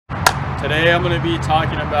Today I'm going to be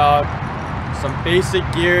talking about some basic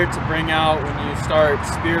gear to bring out when you start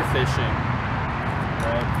spearfishing.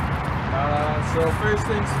 So first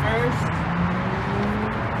things first,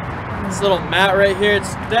 this little mat right here,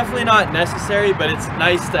 it's definitely not necessary, but it's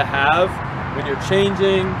nice to have when you're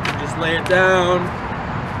changing. You just lay it down,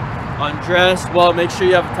 undress. Well, make sure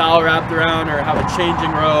you have a towel wrapped around or have a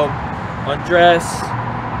changing robe. Undress,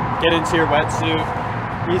 get into your wetsuit,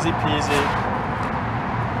 easy peasy.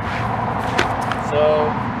 So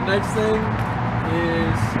next thing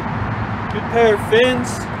is a good pair of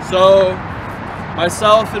fins. So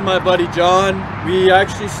myself and my buddy John, we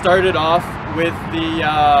actually started off with the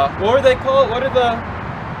what were they called? What are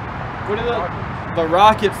the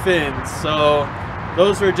rocket fins? So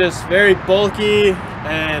those were just very bulky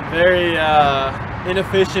and very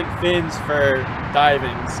inefficient fins for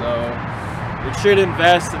diving. So you should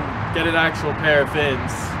invest and get an actual pair of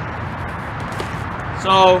fins.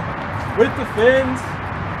 So with the fins,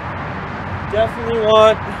 definitely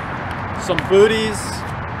want some booties,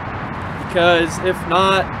 because if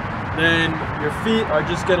not, then your feet are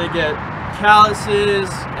just gonna get calluses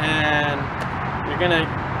and you're gonna,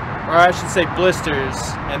 or I should say blisters,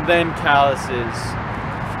 and then calluses.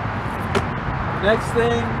 Next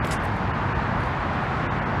thing,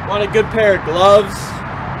 want a good pair of gloves,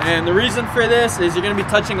 and the reason for this is you're gonna be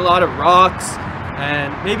touching a lot of rocks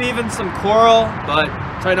and maybe even some coral, but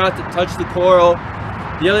try not to touch the coral.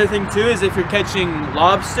 The other thing too is if you're catching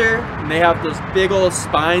lobster and they have those big old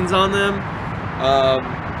spines on them,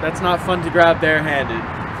 that's not fun to grab barehanded.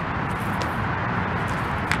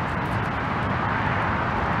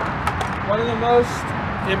 One of the most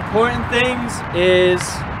important things is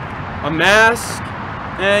a mask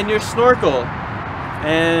and your snorkel.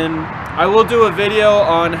 And I will do a video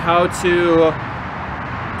on how to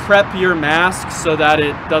prep your mask so that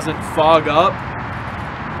it doesn't fog up.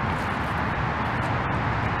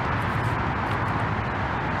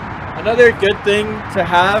 Another good thing to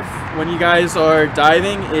have when you guys are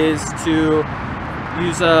diving is to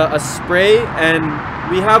use a spray, and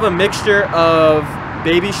we have a mixture of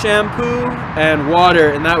baby shampoo and water,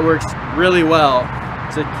 and that works really well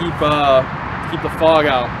to keep the fog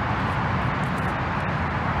out.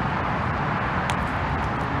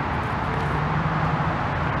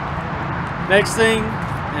 Next thing,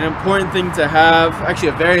 an important thing to have, actually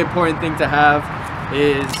a very important thing to have,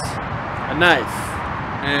 is a knife.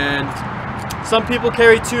 And some people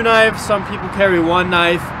carry 2 knives, some people carry 1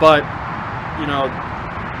 knife, but you know,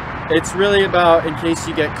 it's really about in case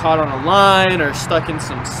you get caught on a line or stuck in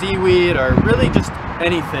some seaweed or really just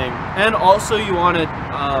anything. And also you want to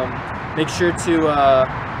make sure to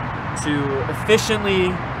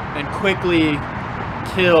efficiently and quickly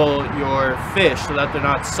kill your fish so that they're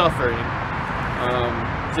not suffering.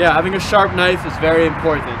 So yeah, having a sharp knife is very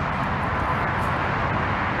important.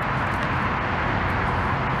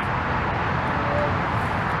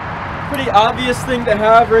 Pretty obvious thing to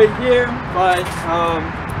have right here, but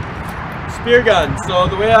spear gun. So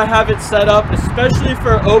the way I have it set up, especially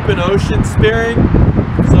for open ocean spearing,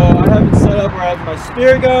 so I have it set up where I have my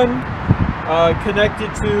spear gun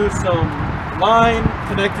connected to some line,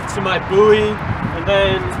 connected to my buoy, and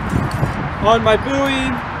then on my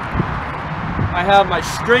buoy I have my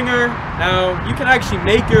stringer. Now you can actually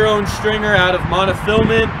make your own stringer out of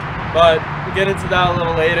monofilament, but we'll get into that a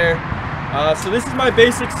little later. So this is my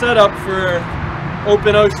basic setup for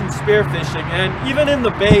open ocean spearfishing, and even in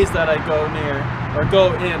the bays that I go near or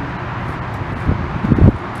go in.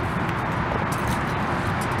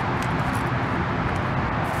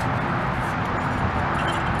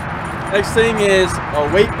 Next thing is a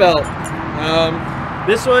weight belt.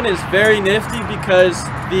 This one is very nifty because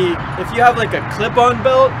if you have like a clip-on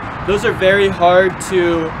belt, those are very hard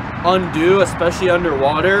to undo, especially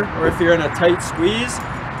underwater or if you're in a tight squeeze.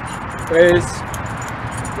 Whereas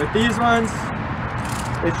with these ones,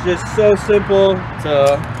 it's just so simple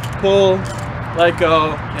to pull, let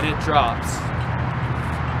go, and it drops.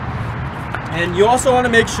 And you also want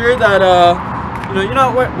to make sure that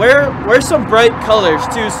wear some bright colors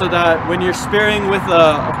too, so that when you're spearing with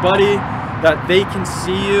a buddy, that they can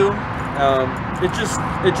see you. It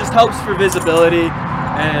just helps for visibility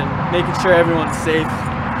and making sure everyone's safe.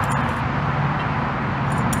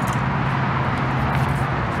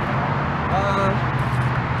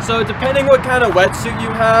 So depending what kind of wetsuit you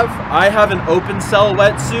have, I have an open cell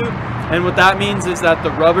wetsuit, and what that means is that the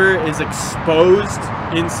rubber is exposed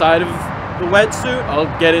inside of the wetsuit. I'll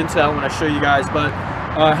get into that when I show you guys, but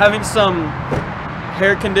having some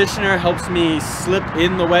hair conditioner helps me slip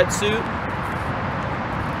in the wetsuit.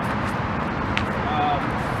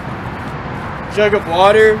 Jug of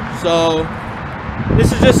water, so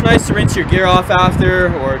this is just nice to rinse your gear off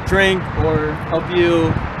after, or drink, or help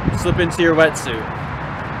you slip into your wetsuit.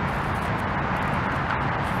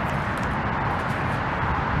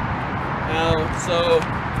 Now, so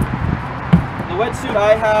the wetsuit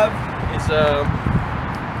I have is a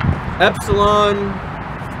Epsilon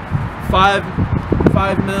 5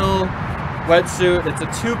 mil wetsuit. It's a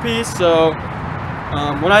 2-piece, so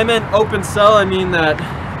when I meant open cell, I mean that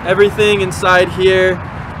everything inside here,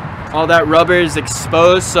 all that rubber is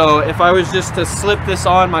exposed. So if I was just to slip this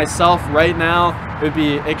on myself right now, it would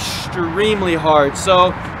be extremely hard.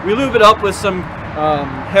 So we lube it up with some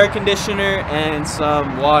hair conditioner and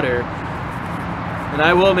some water, and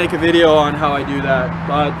I will make a video on how I do that.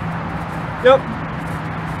 But yep,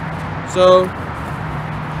 so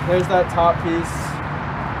there's that top piece.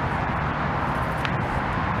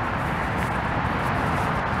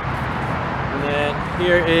 And then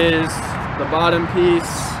here is the bottom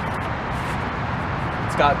piece.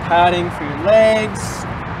 It's got padding for your legs.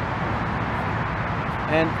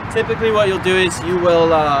 And typically what you'll do is you'll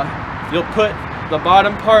put the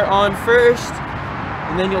bottom part on first,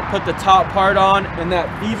 and then you'll put the top part on, and that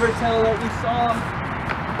beaver tail that you saw,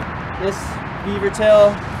 this beaver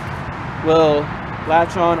tail will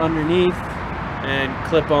latch on underneath and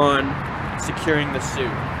clip on, securing the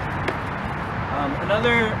suit.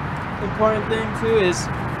 Another important thing too is,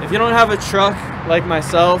 if you don't have a truck like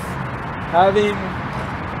myself, having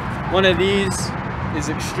one of these is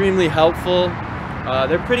extremely helpful.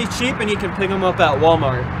 They're pretty cheap and you can pick them up at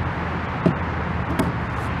Walmart.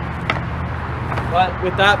 But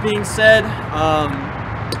with that being said,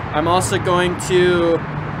 I'm also going to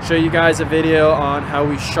show you guys a video on how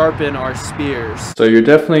we sharpen our spears. So you're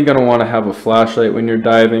definitely going to want to have a flashlight when you're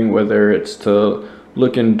diving, whether it's to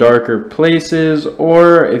look in darker places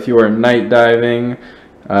or if you are night diving.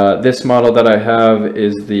 This model that I have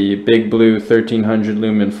is the Big Blue 1300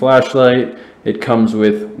 lumen flashlight. It comes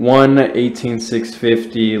with one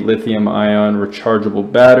 18650 lithium ion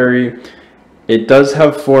rechargeable battery. It does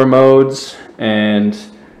have 4 modes, and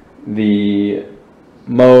the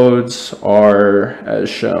modes are as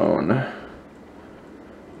shown.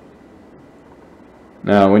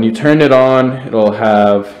 Now when you turn it on, it'll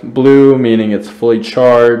have blue, meaning it's fully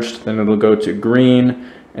charged, then it'll go to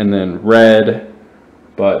green, and then red.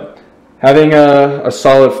 But having a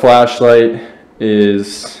solid flashlight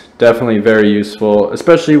is definitely very useful,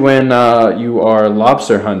 especially when you are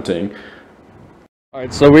lobster hunting.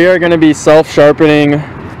 Alright, so we are going to be self-sharpening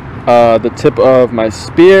the tip of my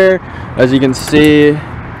spear. As you can see,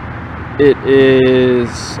 it is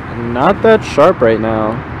not that sharp right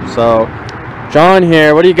now. So, John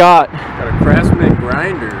here, what do you got? Got a Craftsman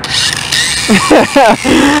grinder.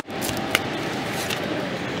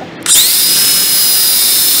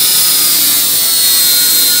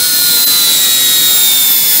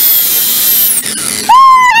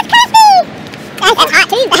 That's hot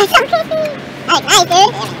too. That's so crispy. That's nice,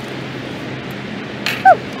 dude.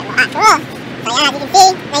 Whew. That's hot, cool. So yeah, as you can see,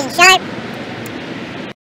 nice and sharp.